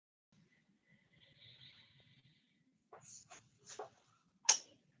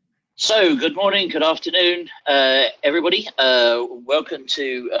So, good morning, good afternoon, everybody. Welcome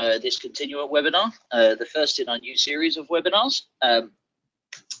to this Continuent webinar, the first in our new series of webinars.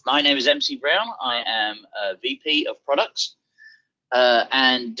 My name is MC Brown. I am VP of Products,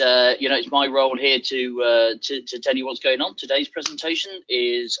 and it's my role here to tell you what's going on. Today's presentation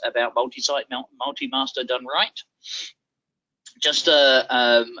is about Multisite Multimaster done right. Just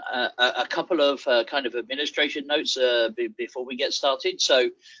a couple of kind of administration notes before we get started. So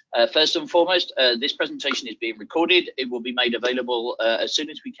first and foremost, this presentation is being recorded. It will be made available as soon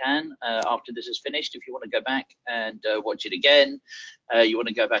as we can after this is finished. If you want to go back and watch it again, you want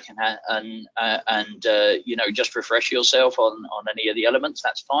to go back and just refresh yourself on any of the elements,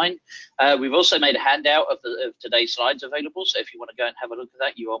 that's fine. We've also made a handout of today's slides available, so if you want to go and have a look at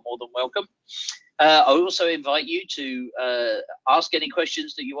that, you are more than welcome. I also invite you to ask any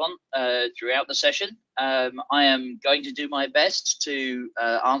questions that you want throughout the session. I am going to do my best to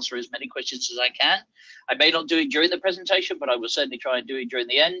answer as many questions as I can. I may not do it during the presentation, but I will certainly try and do it during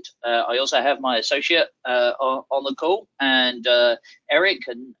the end. I also have my associate on the call, and Eric,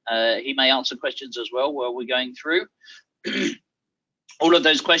 and he may answer questions as well while we're going through. All of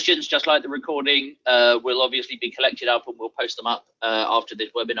those questions, just like the recording, will obviously be collected up, and we'll post them up after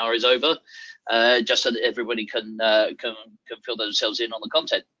this webinar is over, just so that everybody can fill themselves in on the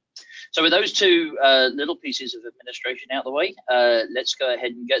content. So with those two little pieces of administration out of the way, let's go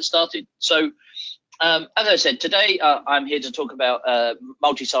ahead and get started. So as I said, today I'm here to talk about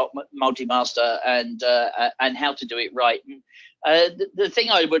Multisite Multimaster and how to do it right. The thing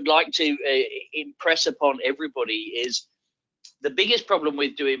I would like to impress upon everybody is the biggest problem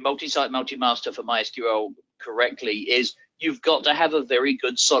with doing Multisite Multimaster for MySQL correctly is you've got to have a very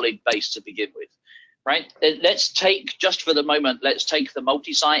good solid base to begin with, right? Let's take, just for the moment, let's take the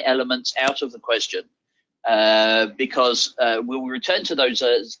multi-site elements out of the question because we'll return to those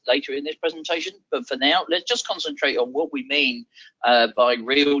later in this presentation. But for now, let's just concentrate on what we mean by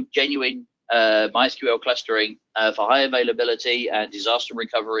real, genuine MySQL clustering for high availability and disaster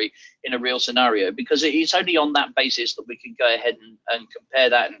recovery in a real scenario, because it's only on that basis that we can go ahead and compare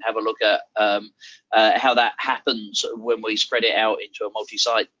that and have a look at how that happens when we spread it out into a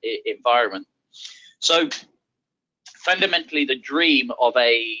multi-site environment. So fundamentally, the dream of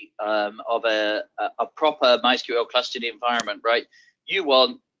a proper MySQL clustered environment, right? You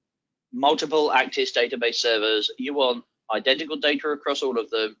want multiple active database servers, you want identical data across all of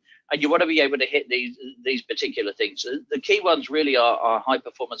them, and you want to be able to hit these particular things. The key ones really are high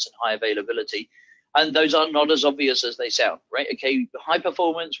performance and high availability, and those are not as obvious as they sound, right? Okay, high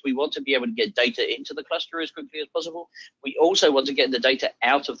performance, we want to be able to get data into the cluster as quickly as possible. We also want to get the data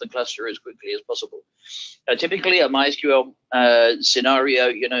out of the cluster as quickly as possible. Typically, a MySQL scenario,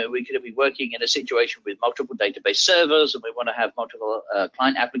 we're going to be working in a situation with multiple database servers, and we want to have multiple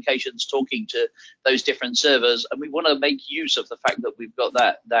client applications talking to those different servers, and we want to make use of the fact that we've got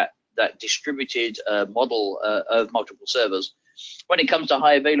that distributed model of multiple servers. When it comes to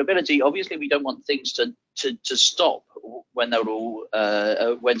high availability, obviously we don't want things to stop when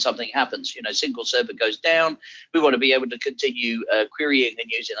when something happens. Single server goes down. We want to be able to continue querying and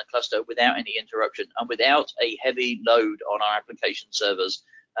using a cluster without any interruption and without a heavy load on our application servers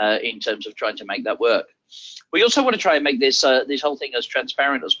in terms of trying to make that work. We also want to try and make this whole thing as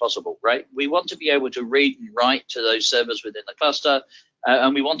transparent as possible, right? We want to be able to read and write to those servers within the cluster,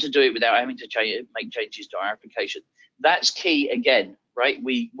 and we want to do it without having to make changes to our application. That's key again, right?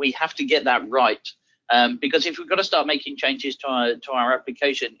 We have to get that right, because if we've got to start making changes to our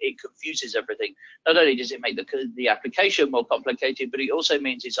application, it confuses everything. Not only does it make the application more complicated, but it also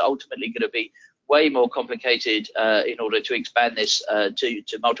means it's ultimately going to be way more complicated in order to expand this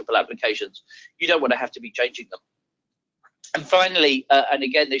to multiple applications. You don't want to have to be changing them. And finally, and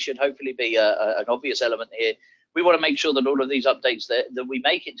again, this should hopefully be an obvious element here, we want to make sure that all of these updates that we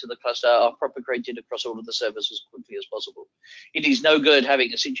make into the cluster are propagated across all of the servers as quickly as possible. It is no good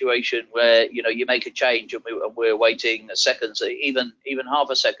having a situation where you make a change and we're waiting seconds, even half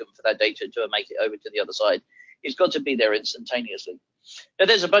a second for that data to make it over to the other side. It's got to be there instantaneously. Now,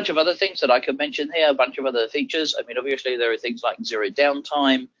 there's a bunch of other things that I can mention here, a bunch of other features. I mean, obviously there are things like zero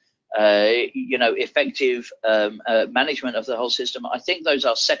downtime, effective management of the whole system. I think those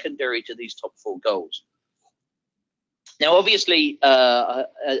are secondary to these top 4 goals. Now, obviously, a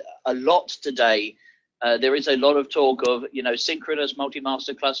lot today, there is a lot of talk of, synchronous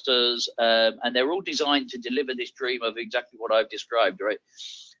multi-master clusters, and they're all designed to deliver this dream of exactly what I've described, right?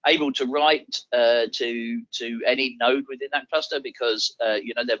 Able to write to any node within that cluster because,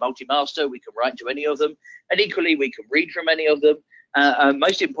 they're multi-master, we can write to any of them, and equally, we can read from any of them.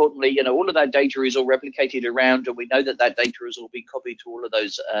 Most importantly, all of that data is all replicated around, and we know that that data has all been copied to all of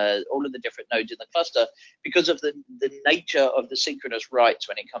those, all of the different nodes in the cluster because of the nature of the synchronous writes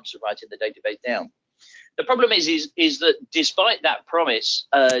when it comes to writing the database down. The problem is that despite that promise,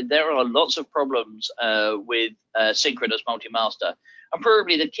 there are lots of problems with synchronous multi-master. And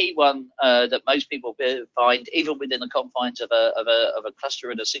probably the key one that most people find, even within the confines of a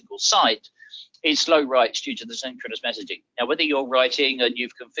cluster in a single site, is slow writes due to the synchronous messaging. Now, whether you're writing and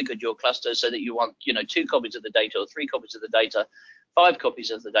you've configured your cluster so that you want 2 copies of the data or 3 copies of the data, 5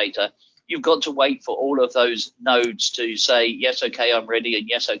 copies of the data, you've got to wait for all of those nodes to say, yes, okay, I'm ready, and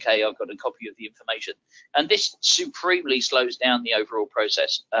yes, okay, I've got a copy of the information. And this supremely slows down the overall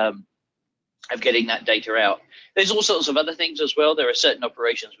process of getting that data out. There's all sorts of other things as well. There are certain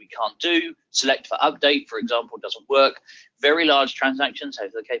operations we can't do. Select for update, for example, doesn't work. Very large transactions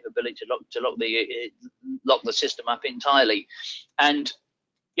have the capability to lock the system up entirely. And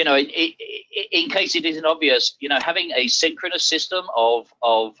in case it isn't obvious, having a synchronous system of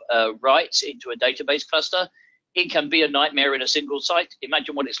writes into a database cluster, it can be a nightmare in a single site.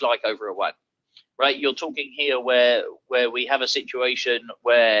 Imagine what it's like over a WAN, right? You're talking here where we have a situation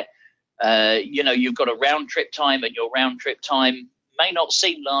where you've got a round trip time, and your round trip time may not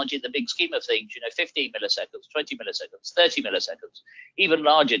seem large in the big scheme of things, 15 milliseconds, 20 milliseconds, 30 milliseconds, even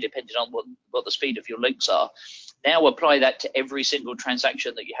larger depending on what the speed of your links are. Now apply that to every single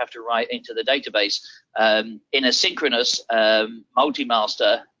transaction that you have to write into the database. In a synchronous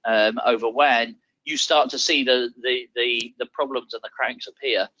multi-master over WAN, you start to see the problems and the cracks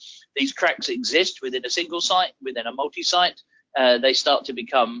appear. These cracks exist within a single site, within a multi-site. They start to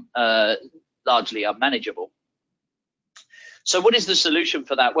become largely unmanageable. So what is the solution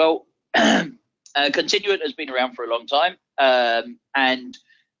for that? Well, Continuent has been around for a long time, and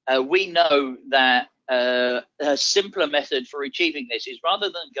we know that a simpler method for achieving this is, rather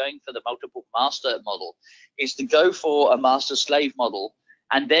than going for the multiple master model, is to go for a master-slave model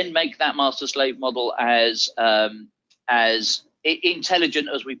and then make that master-slave model as intelligent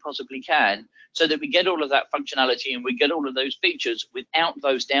as we possibly can, so that we get all of that functionality and we get all of those features without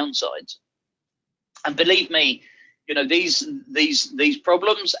those downsides. And believe me, these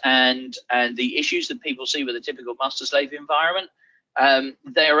problems and the issues that people see with a typical master-slave environment,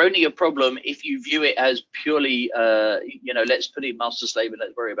 they're only a problem if you view it as purely, let's put in master-slave and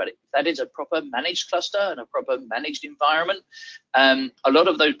let's worry about it. If that is a proper managed cluster and a proper managed environment, a lot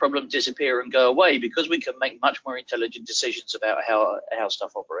of those problems disappear and go away because we can make much more intelligent decisions about how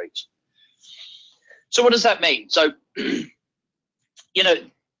stuff operates. So what does that mean? So,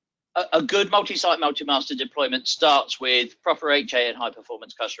 a good multi-site multi-master deployment starts with proper HA and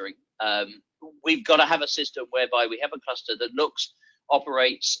high-performance clustering. We've got to have a system whereby we have a cluster that looks,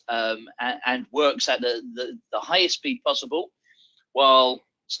 operates, and works at the highest speed possible, while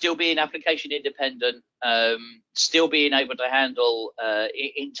still being application independent, still being able to handle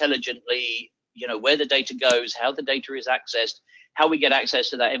intelligently, where the data goes, how the data is accessed, how we get access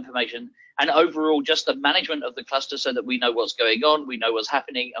to that information, and overall just the management of the cluster so that we know what's going on, we know what's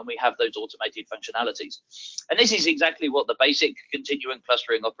happening, and we have those automated functionalities. And this is exactly what the basic continuent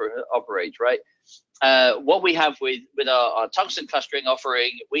clustering operates, right? What we have with our Tungsten clustering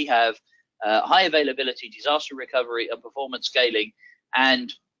offering, we have high availability, disaster recovery, and performance scaling,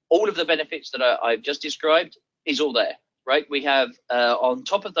 and all of the benefits that I've just described is all there, right? We have, on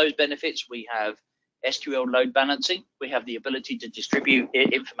top of those benefits, we have SQL load balancing. We have the ability to distribute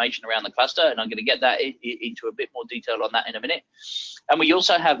information around the cluster, and I'm going to get that into a bit more detail on that in a minute. And we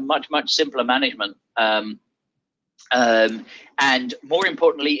also have much simpler management, and more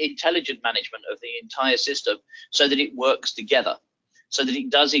importantly, intelligent management of the entire system, so that it works together, so that it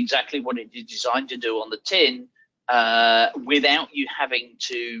does exactly what it is designed to do on the tin, without you having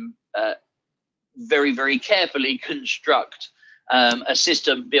to very carefully construct a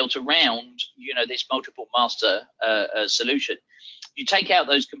system built around this multiple master solution. You take out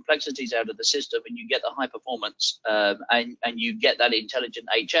those complexities out of the system and you get the high performance, and you get that intelligent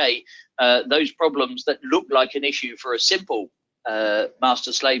HA. Those problems that look like an issue for a simple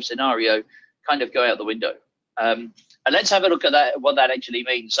master-slave scenario kind of go out the window. And let's have a look at that, what that actually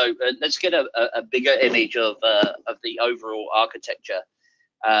means. So let's get a bigger image of the overall architecture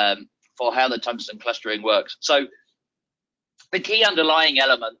for how the Tungsten clustering works. So the key underlying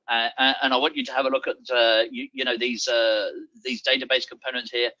element, and I want you to have a look at these database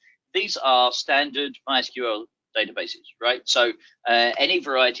components here. These are standard MySQL databases, right? So any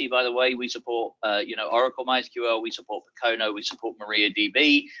variety, by the way, we support Oracle MySQL, we support Percono, we support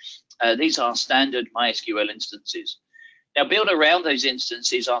MariaDB. These are standard MySQL instances. Now, built around those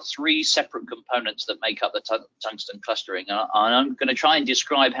instances are three separate components that make up the tungsten clustering, and I'm going to try and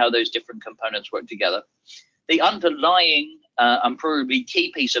describe how those different components work together. The underlying and probably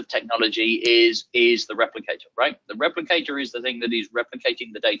key piece of technology is the replicator, right? The replicator is the thing that is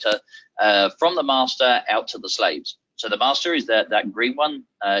replicating the data from the master out to the slaves. So the master is that green one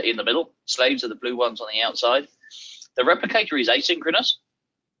in the middle. Slaves are the blue ones on the outside. The replicator is asynchronous,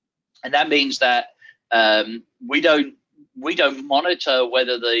 and that means that we don't monitor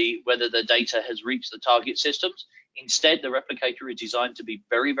whether the data has reached the target systems. Instead, the replicator is designed to be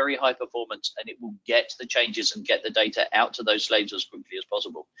very, very high performance, and it will get the changes and get the data out to those slaves as quickly as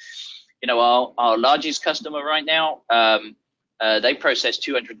possible. You know, our largest customer right now, they process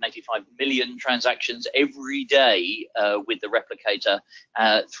 285 million transactions every day with the replicator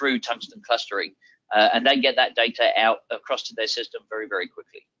through tungsten clustering, and they get that data out across to their system very, very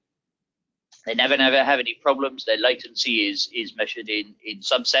quickly. They never have any problems. Their latency is measured in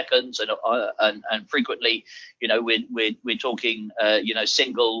sub-seconds, and frequently, you know, we're talking you know,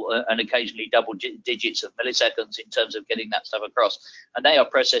 single and occasionally double digits of milliseconds in terms of getting that stuff across. And they are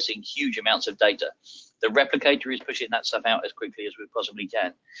processing huge amounts of data. The replicator is pushing that stuff out as quickly as we possibly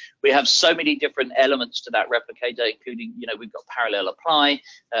can. We have so many different elements to that replicator, including, you know, we've got parallel apply.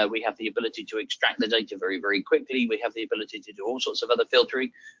 We have the ability to extract the data very, very quickly. We have the ability to do all sorts of other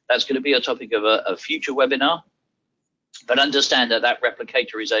filtering. That's going to be a topic of a future webinar. But understand that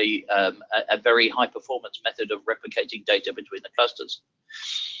replicator is a very high performance method of replicating data between the clusters.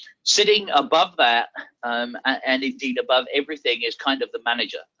 Sitting above that, and indeed above everything, is kind of the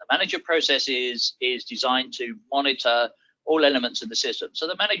manager. The manager process is designed to monitor all elements of the system. So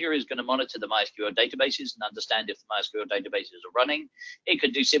the manager is going to monitor the MySQL databases and understand if the MySQL databases are running. It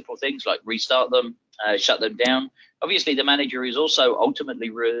could do simple things like restart them, shut them down. Obviously, the manager is also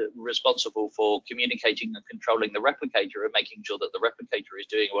ultimately responsible for communicating and controlling the replicator and making sure that the replicator is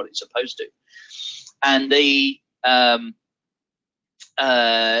doing what it's supposed to. And the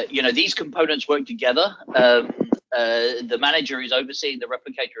you know, these components work together. The manager is overseeing the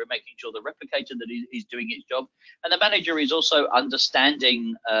replicator and making sure the replicator that is doing its job, and the manager is also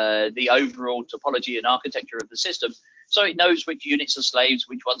understanding the overall topology and architecture of the system, so it knows which units are slaves,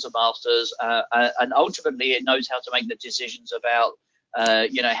 which ones are masters, and ultimately it knows how to make the decisions about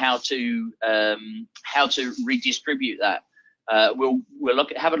you know, how to redistribute that. We'll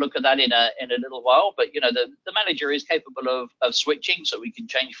have a look at that in a little while, but you know, the manager is capable of switching, so we can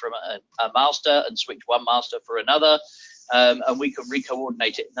change from a master and switch one master for another, and we can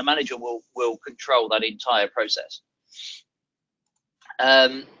re-coordinate it. The manager will control that entire process.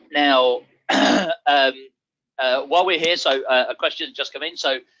 Now, while we're here, so a question has just come in.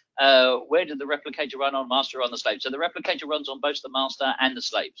 So where did the replicator run on master or on the slave? So the replicator runs on both the master and the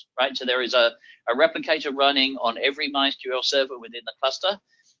slaves, right? So there is a replicator running on every MySQL server within the cluster,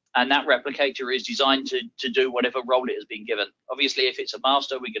 and that replicator is designed to do whatever role it has been given. Obviously, if it's a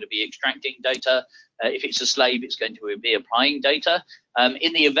master, we're going to be extracting data. If it's a slave, it's going to be applying data.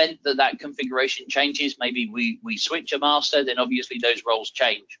 In the event that configuration changes, maybe we switch a master, then obviously those roles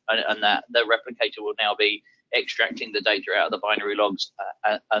change, and that the replicator will now be extracting the data out of the binary logs,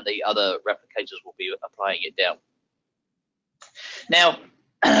 and the other replicators will be applying it down. Now,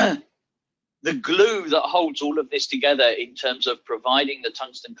 the glue that holds all of this together in terms of providing the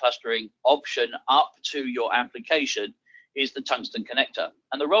tungsten clustering option up to your application is the tungsten connector.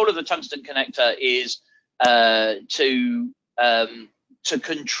 And the role of the tungsten connector is to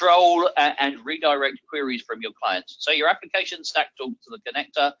control and redirect queries from your clients. So your application stack talks to the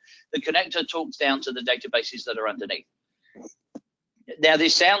connector talks down to the databases that are underneath. Now,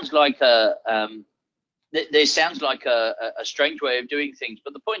 this sounds like a strange way of doing things,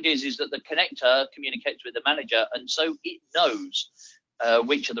 but the point is that the connector communicates with the manager, and so it knows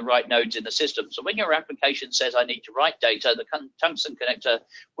which are the right nodes in the system. So when your application says, I need to write data, the tungsten connector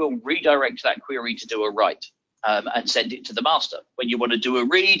will redirect that query to do a write. And send it to the master. When you want to do a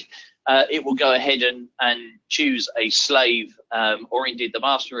read, it will go ahead and choose a slave, or indeed the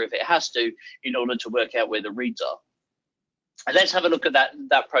master if it has to, in order to work out where the reads are. And let's have a look at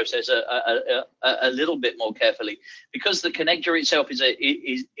that process a little bit more carefully, because the connector itself is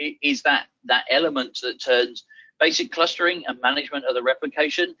that element that turns basic clustering and management of the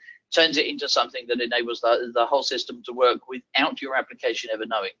replication, turns it into something that enables the whole system to work without your application ever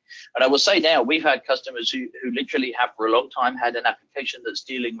knowing. And I will say now, we've had customers who literally have for a long time had an application that's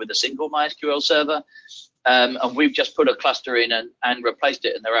dealing with a single MySQL server, and we've just put a cluster in and replaced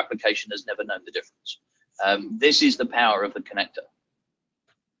it, and their application has never known the difference. This is the power of the connector.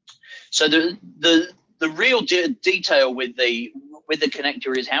 So the The real detail with the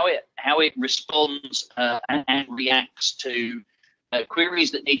connector is how it responds and reacts to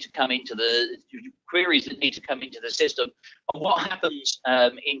queries that need to come into the system, and what happens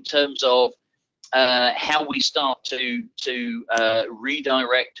in terms of how we start to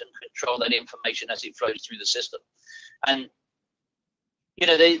redirect and control that information as it flows through the system. And you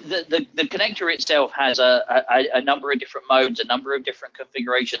know, the connector itself has a number of different modes, a number of different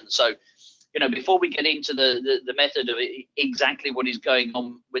configurations. So, you know, before we get into the method of exactly what is going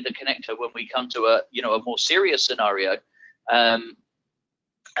on with the connector, when we come to a more serious scenario,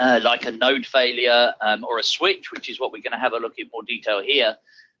 like a node failure or a switch, which is what we're going to have a look in more detail here.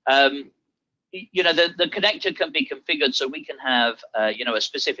 You know, the connector can be configured so we can have, you know, a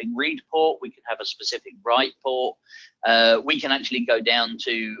specific read port, we can have a specific write port, we can actually go down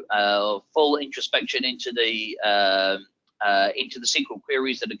to full introspection into the SQL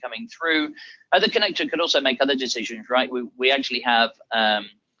queries that are coming through. The connector can also make other decisions, right? We actually have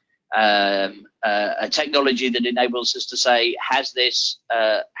a technology that enables us to say, has this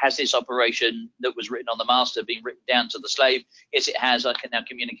operation that was written on the master been written down to the slave? Yes, it has. I can now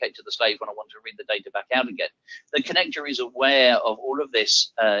communicate to the slave when I want to read the data back out again. The connector is aware of all of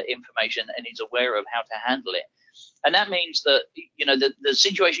this information and is aware of how to handle it. And that means that, you know, the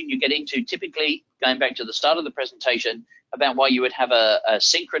situation you get into, typically, going back to the start of the presentation about why you would have a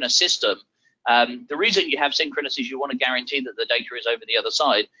synchronous system, the reason you have synchronous is you want to guarantee that the data is over the other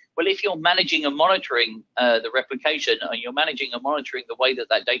side. Well, if you're managing and monitoring the replication, and you're managing and monitoring the way that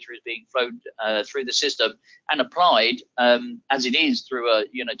that data is being flowed through the system and applied as it is through a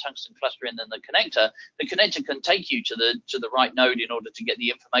Tungsten clustering and the connector can take you to the right node in order to get the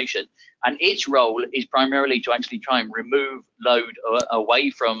information. And its role is primarily to actually try and remove load away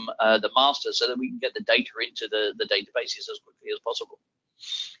from the master so that we can get the data into the databases as quickly as possible.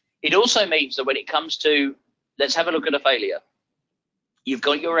 It also means that when it comes to, let's have a look at a failure. You've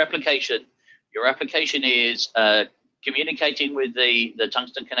got your application. Your application is communicating with the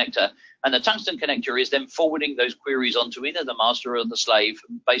Tungsten connector, and the Tungsten connector is then forwarding those queries onto either the master or the slave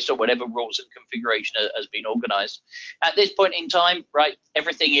based on whatever rules and configuration has been organized. At this point in time, right,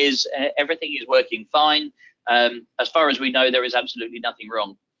 everything is working fine. As far as we know, there is absolutely nothing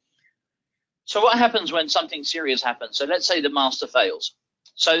wrong. So what happens when something serious happens? So let's say the master fails.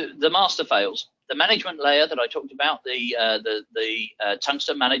 So the master fails. The management layer that I talked about, the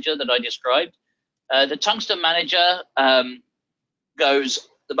Tungsten manager that I described, the Tungsten manager goes,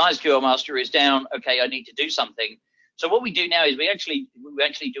 the MySQL master is down. Okay, I need to do something. So what we do now is we actually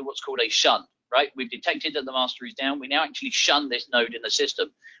do what's called a shun, right? We've detected that the master is down. We now actually shun this node in the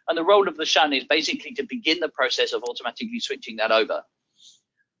system. And the role of the shun is basically to begin the process of automatically switching that over.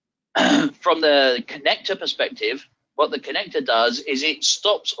 From the connector perspective, what the connector does is it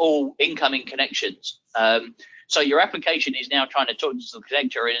stops all incoming connections. So your application is now trying to talk to the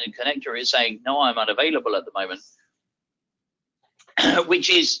connector, and the connector is saying, no, I'm unavailable at the moment, which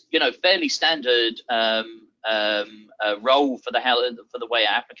is, you know, fairly standard role for the way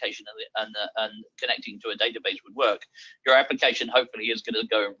our application and connecting to a database would work. Your application hopefully is going to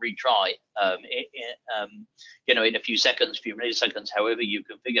go and retry, you know, in a few seconds, few milliseconds, however you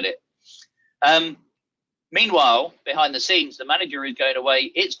configured it. Meanwhile, behind the scenes, the manager is going away.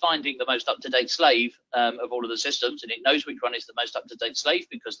 It's finding the most up-to-date slave of all of the systems, and it knows which one is the most up-to-date slave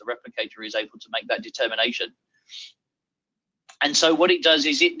because the replicator is able to make that determination. And so what it does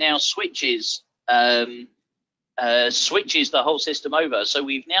is it now switches the whole system over. So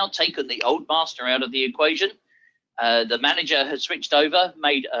we've now taken the old master out of the equation. The manager has switched over,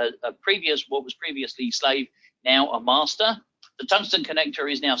 made what was previously slave now a master. The Tungsten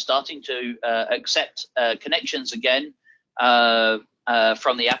connector is now starting to accept connections again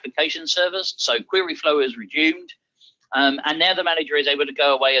from the application servers. So query flow is resumed. And now the manager is able to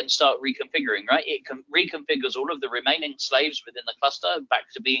go away and start reconfiguring, right? It reconfigures all of the remaining slaves within the cluster back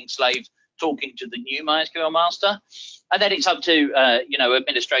to being slaves talking to the new MySQL master. And then it's up to, you know,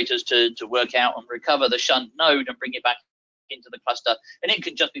 administrators to work out and recover the shunned node and bring it back into the cluster, and it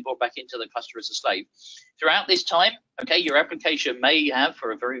can just be brought back into the cluster as a slave. Throughout this time, okay, your application may have,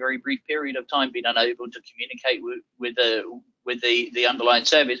 for a very, very brief period of time, been unable to communicate with the underlying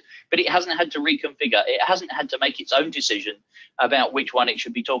service, but it hasn't had to reconfigure. It hasn't had to make its own decision about which one it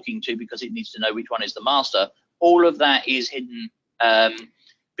should be talking to because it needs to know which one is the master. All of that is hidden behind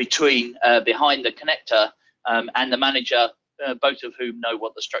the connector and the manager, both of whom know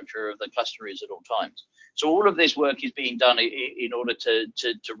what the structure of the cluster is at all times. So all of this work is being done in order to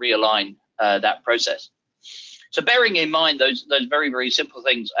realign that process. So bearing in mind those very, very simple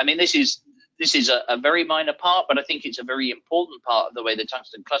things, I mean, this is this is a very minor part, but I think it's a very important part of the way the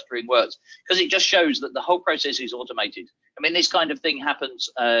tungsten clustering works, because it just shows that the whole process is automated. I mean, this kind of thing happens,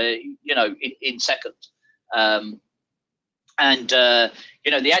 you know, in seconds. You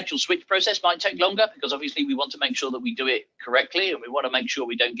know, the actual switch process might take longer, because obviously we want to make sure that we do it correctly, and we want to make sure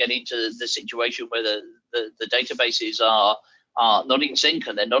we don't get into the situation where the databases are not in sync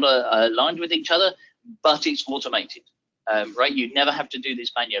and they're not aligned with each other, but it's automated, right? You never have to do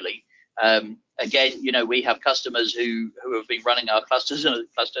this manually. Again, you know, we have customers who have been running our clusters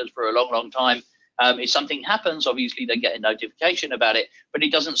for a long time. If something happens, obviously they get a notification about it, but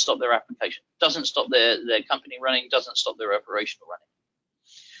it doesn't stop their application, doesn't stop their company running, doesn't stop their operational running.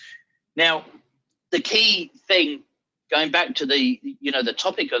 Now, the key thing, going back to the, you know, the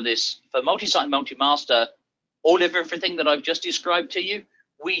topic of this, for Multisite Multimaster, all of everything that I've just described to you,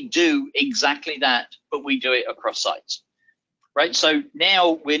 we do exactly that, but we do it across sites. Right, so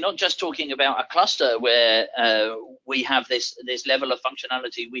now we're not just talking about a cluster where we have this level of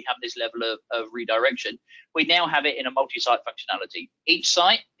functionality, we have this level of redirection. We now have it in a multi-site functionality. Each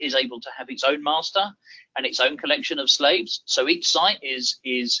site is able to have its own master and its own collection of slaves. So each site is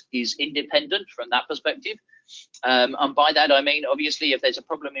independent from that perspective. And by that I mean, obviously, if there's a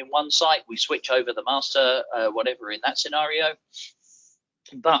problem in one site, we switch over the master, whatever in that scenario.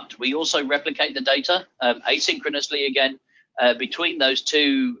 But we also replicate the data asynchronously again. Between those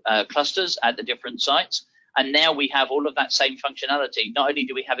two clusters at the different sites, and now we have all of that same functionality. Not only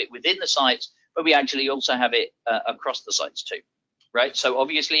do we have it within the sites, but we actually also have it across the sites too, right? So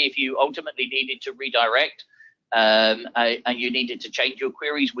obviously, if you ultimately needed to redirect and you needed to change your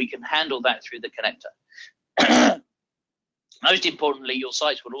queries, we can handle that through the connector. Most importantly, your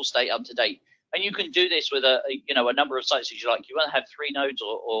sites will all stay up to date, and you can do this with a number of sites as you like. You want to have 3 nodes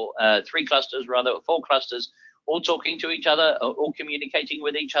or 3 clusters rather, or 4 clusters, all talking to each other, all communicating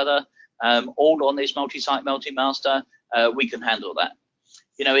with each other, all on this multi-site multi-master. We can handle that.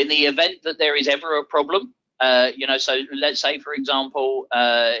 You know, in the event that there is ever a problem, you know, so let's say, for example,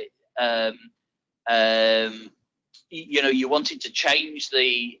 you know, you wanted to change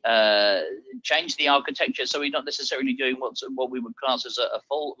the architecture, so we're not necessarily doing what we would class as a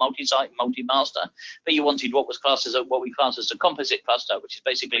full multi-site multi-master, but you wanted what we class as a composite cluster, which is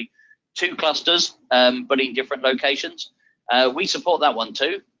basically 2 clusters, but in different locations. We support that one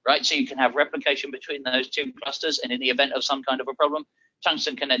too, right? So you can have replication between those 2 clusters, and in the event of some kind of a problem,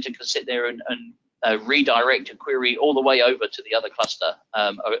 Tungsten Connector can sit there and redirect a query all the way over to the other cluster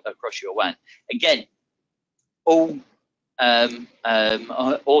across your WAN. Again, all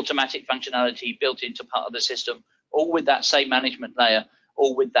automatic functionality built into part of the system, all with that same management layer,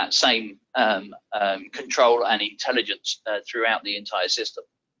 all with that same control and intelligence throughout the entire system.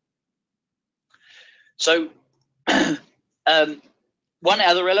 So one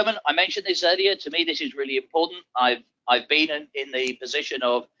other element, I mentioned this earlier, to me this is really important. I've been in the position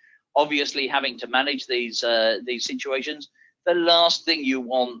of obviously having to manage these situations. The last thing you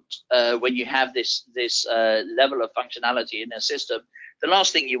want when you have this level of functionality in a system, the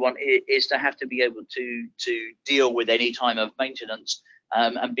last thing you want is to have to be able to deal with any time of maintenance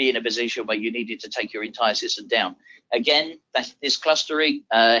and be in a position where you needed to take your entire system down. Again, this clustering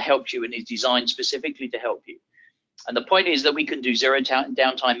helps you and is designed specifically to help you. And the point is that we can do zero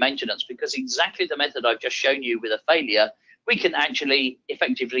downtime maintenance, because exactly the method I've just shown you with a failure, we can actually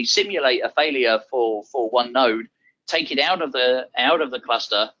effectively simulate a failure for one node, take it out of the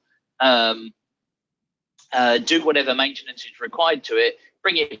cluster, do whatever maintenance is required to it,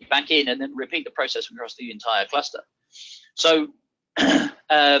 bring it back in, and then repeat the process across the entire cluster. So,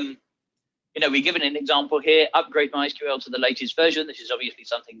 you know, we're given an example here: upgrade MySQL to the latest version. This is obviously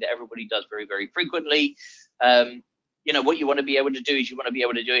something that everybody does very, very frequently. You know, what you want to be able to do is you want to be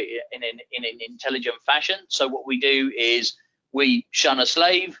able to do it in an intelligent fashion. So what we do is we shun a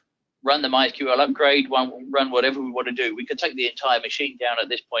slave, run the MySQL upgrade, run whatever we want to do. We could take the entire machine down at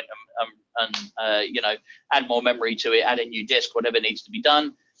this point and you know, add more memory to it, add a new disk, whatever needs to be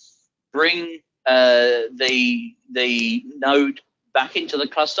done. Bring the node back into the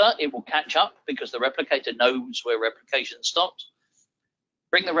cluster. It will catch up because the replicator knows where replication stopped.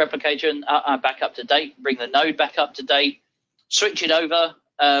 Bring the replication back up to date, bring the node back up to date, switch it over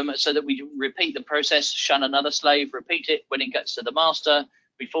so that we repeat the process, shun another slave, repeat it. When it gets to the master,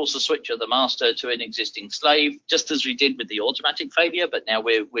 we force the switch of the master to an existing slave, just as we did with the automatic failure, but now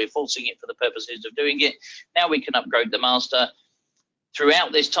we're forcing it for the purposes of doing it. Now we can upgrade the master.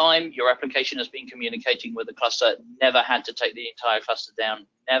 Throughout this time, your application has been communicating with the cluster, never had to take the entire cluster down,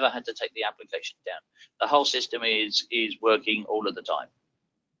 never had to take the application down. The whole system is working all of the time.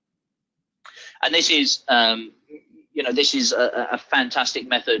 And this is, you know, this is a fantastic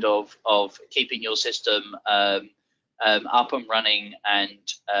method of keeping your system up and running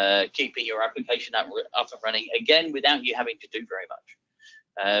and keeping your application up and running, again, without you having to do very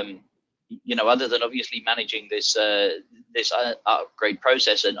much. You know, other than obviously managing this this upgrade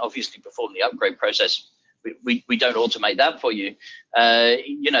process and obviously perform the upgrade process, we don't automate that for you.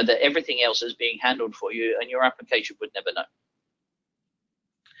 You know, that everything else is being handled for you, and your application would never know.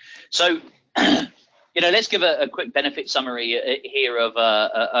 So, you know, let's give a quick benefit summary here of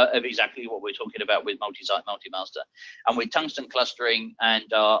exactly what we're talking about with Multisite Multimaster and with Tungsten Clustering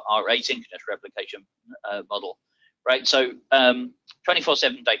and our asynchronous replication model, right? So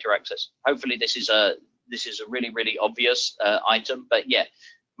 24/7 data access. Hopefully this is a really obvious item, but yeah,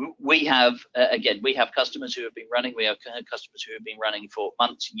 we have again, we have customers who have been running, we have customers who have been running for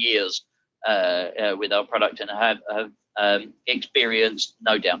months, years with our product and have experienced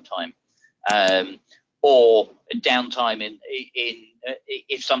no downtime. Or downtime in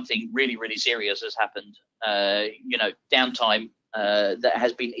if something really serious has happened, you know, downtime that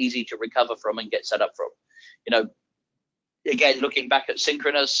has been easy to recover from and get set up from. You know, again, looking back at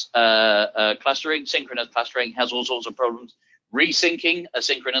synchronous clustering has all sorts of problems. Resyncing a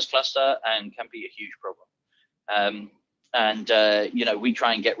synchronous cluster and can be a huge problem. You know, we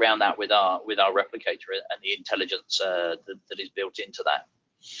try and get around that with our replicator and the intelligence that is built into that.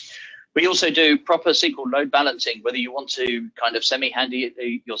 We also do proper SQL load balancing, whether you want to kind of semi-handy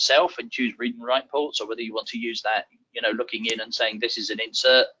it yourself and choose read and write ports, or whether you want to use that, you know, looking in and saying this is an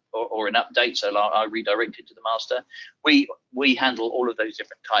insert or an update, so I redirect it to the master. We handle all of those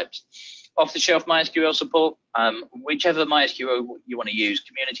different types. Off-the-shelf MySQL support, whichever MySQL you want to use,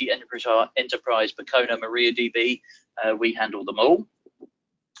 Community, Enterprise, Bacona, MariaDB, we handle them all.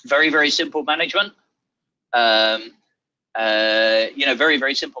 Very simple management. You know,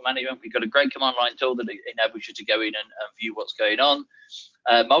 very simple management. We've got a great command line tool that enables you to go in and view what's going on.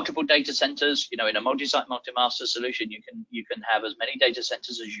 Multiple data centers. You know, in a multi-site multi-master solution, you can have as many data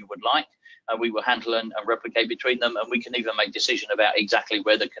centers as you would like. We will handle and replicate between them, and we can even make decision about exactly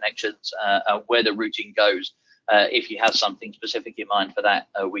where the connections, where the routing goes. If you have something specific in mind for that,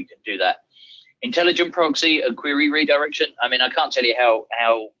 we can do that. Intelligent proxy and query redirection. I mean, I can't tell you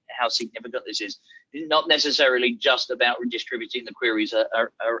how significant this is. It's not necessarily just about redistributing the queries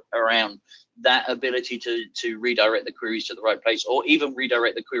around. That ability to redirect the queries to the right place, or even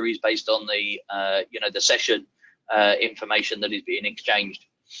redirect the queries based on the you know, the session information that is being exchanged.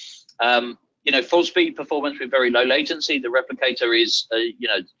 You know, full speed performance with very low latency. The replicator is you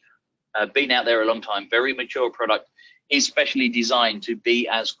know, been out there a long time, very mature product, is specially designed to be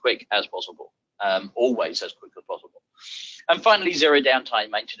as quick as possible, always as quick as possible. And finally, zero downtime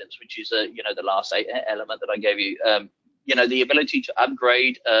maintenance, which is you know, the last element that I gave you. You know, the ability to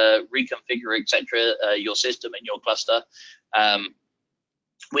upgrade, reconfigure, etc., your system and your cluster,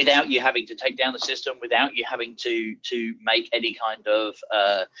 without you having to take down the system, without you having to make any kind of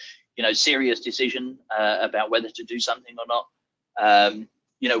you know, serious decision about whether to do something or not.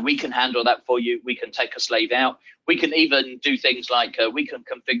 You know, we can handle that for you. We can take a slave out. We can even do things like we can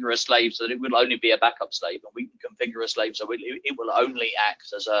configure a slave so that it will only be a backup slave, and we can configure a slave so it will only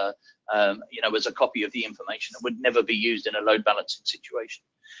act as a you know, as a copy of the information. It would never be used in a load balancing situation,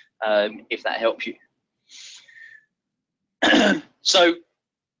 if that helps you. So,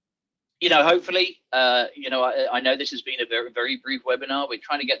 you know, hopefully, you know, I know this has been a very brief webinar. We're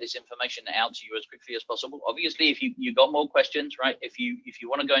trying to get this information out to you as quickly as possible. Obviously, if you got more questions, right? If you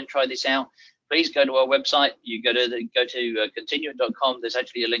want to go and try this out, please go to our website. You go to Continuent.com. There's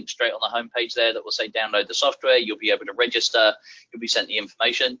actually a link straight on the homepage there that will say download the software. You'll be able to register. You'll be sent the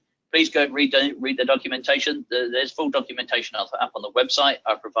information. Please go and read the documentation. There's full documentation up on the website.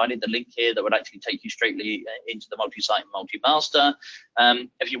 I've provided the link here that would actually take you straightly into the Multisite Multimaster.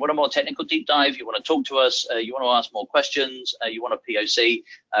 If you want a more technical deep dive, you want to talk to us, you want to ask more questions, you want a POC,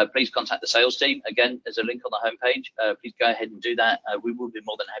 please contact the sales team. Again, there's a link on the homepage. Please go ahead and do that. We will be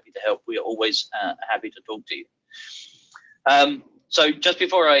more than happy to help. We are always happy to talk to you. So just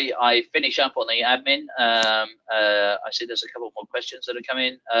before I finish up on the admin, I see there's a couple more questions that are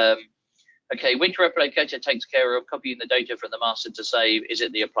coming. Okay, which replicator takes care of copying the data from the master to save? Is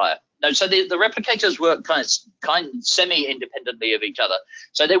it the applier? No, so the replicators work kind of semi-independently of each other.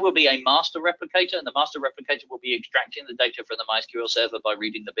 So there will be a master replicator, and the master replicator will be extracting the data from the MySQL server by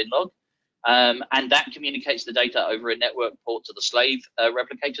reading the bin log. And that communicates the data over a network port to the slave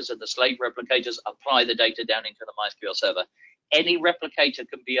replicators, and the slave replicators apply the data down into the MySQL server. Any replicator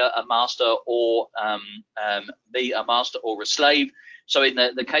can be a master or a slave. So in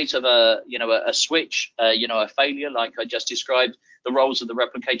the case of a switch, a failure like I just described, the roles of the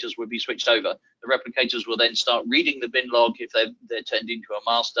replicators will be switched over. The replicators will then start reading the bin log if they're turned into a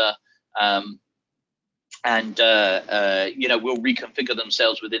master, and will reconfigure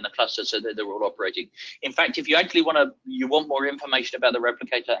themselves within the cluster so that they're all operating. In fact, if you actually want more information about the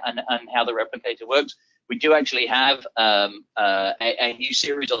replicator and how the replicator works, we do actually have a new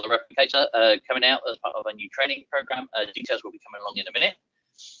series on the replicator coming out as part of a new training program. Details will be coming along in a minute.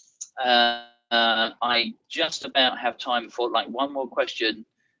 I just about have time for like one more question.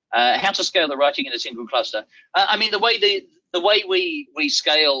 How to scale the writing in a single cluster? I mean, the way we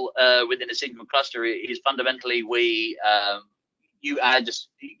scale within a single cluster is fundamentally you add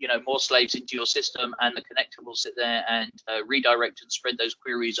more slaves into your system, and the connector will sit there and redirect and spread those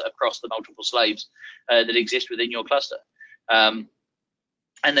queries across the multiple slaves that exist within your cluster.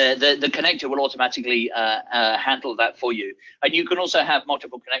 And the connector will automatically handle that for you. And you can also have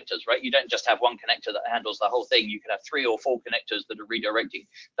multiple connectors, right? You don't just have one connector that handles the whole thing. You can have 3 or 4 connectors that are redirecting.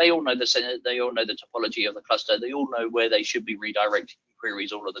 They all know the topology of the cluster. They all know where they should be redirecting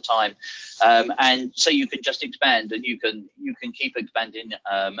queries all of the time, and so you can just expand, and you can keep expanding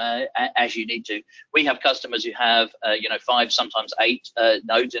as you need to. We have customers who have 5, sometimes 8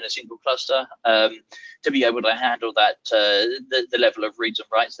 nodes in a single cluster to be able to handle that the level of reads and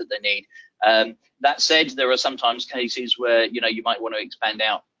writes that they need. That said, there are sometimes cases where you might want to expand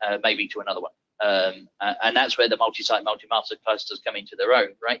out maybe to another one. And that's where the multi-site multi-master clusters come into their own,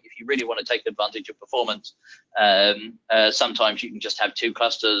 right? If you really want to take advantage of performance, sometimes you can just have 2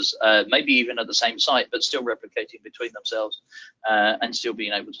 clusters, maybe even at the same site, but still replicating between themselves and still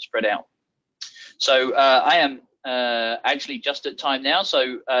being able to spread out. So I am actually just at time now.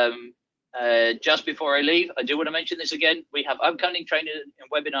 So just before I leave, I do want to mention this again. We have upcoming training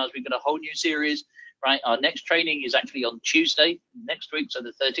and webinars. We've got a whole new series. Right, our next training is actually on Tuesday next week, so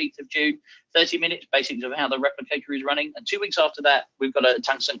the 13th of June, 30 minutes, basics of how the replicator is running. And 2 weeks after that, we've got a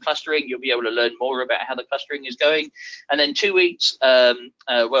Tungsten Clustering. You'll be able to learn more about how the clustering is going. And then 2 weeks,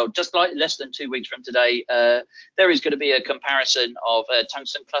 well, just like less than 2 weeks from today, there is going to be a comparison of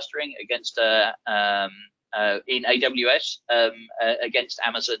Tungsten Clustering against in AWS against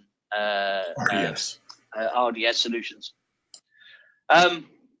Amazon RDS solutions.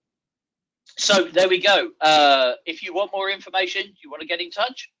 So there we go. If you want more information, you want to get in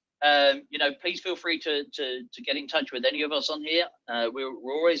touch, please feel free to get in touch with any of us on here. We're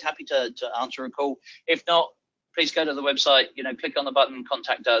always happy to answer a call. If not, please go to the website, click on the button,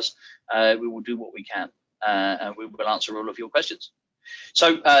 contact us. We will do what we can, and we will answer all of your questions.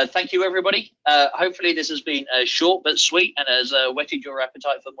 So thank you, everybody. Hopefully this has been short but sweet and has whetted your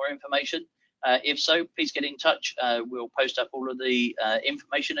appetite for more information. If so, please get in touch. We'll post up all of the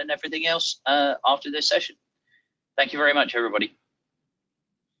information and everything else after this session. Thank you very much, everybody.